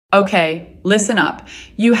Okay, listen up.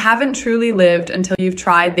 You haven't truly lived until you've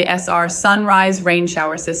tried the SR Sunrise Rain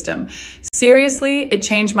Shower System. Seriously, it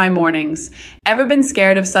changed my mornings. Ever been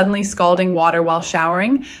scared of suddenly scalding water while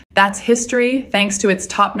showering? That's history thanks to its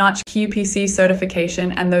top-notch QPC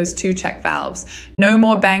certification and those two check valves. No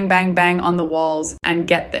more bang, bang, bang on the walls. And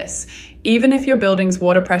get this. Even if your building's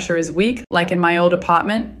water pressure is weak, like in my old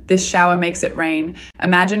apartment, this shower makes it rain.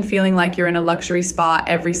 Imagine feeling like you're in a luxury spa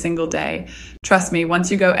every single day. Trust me,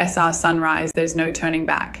 once you go SR Sunrise, there's no turning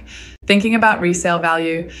back. Thinking about resale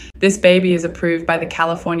value, this baby is approved by the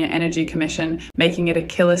California Energy Commission, making it a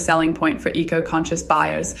killer selling point for eco-conscious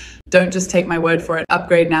buyers. Don't just take my word for it.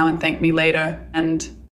 Upgrade now and thank me later. And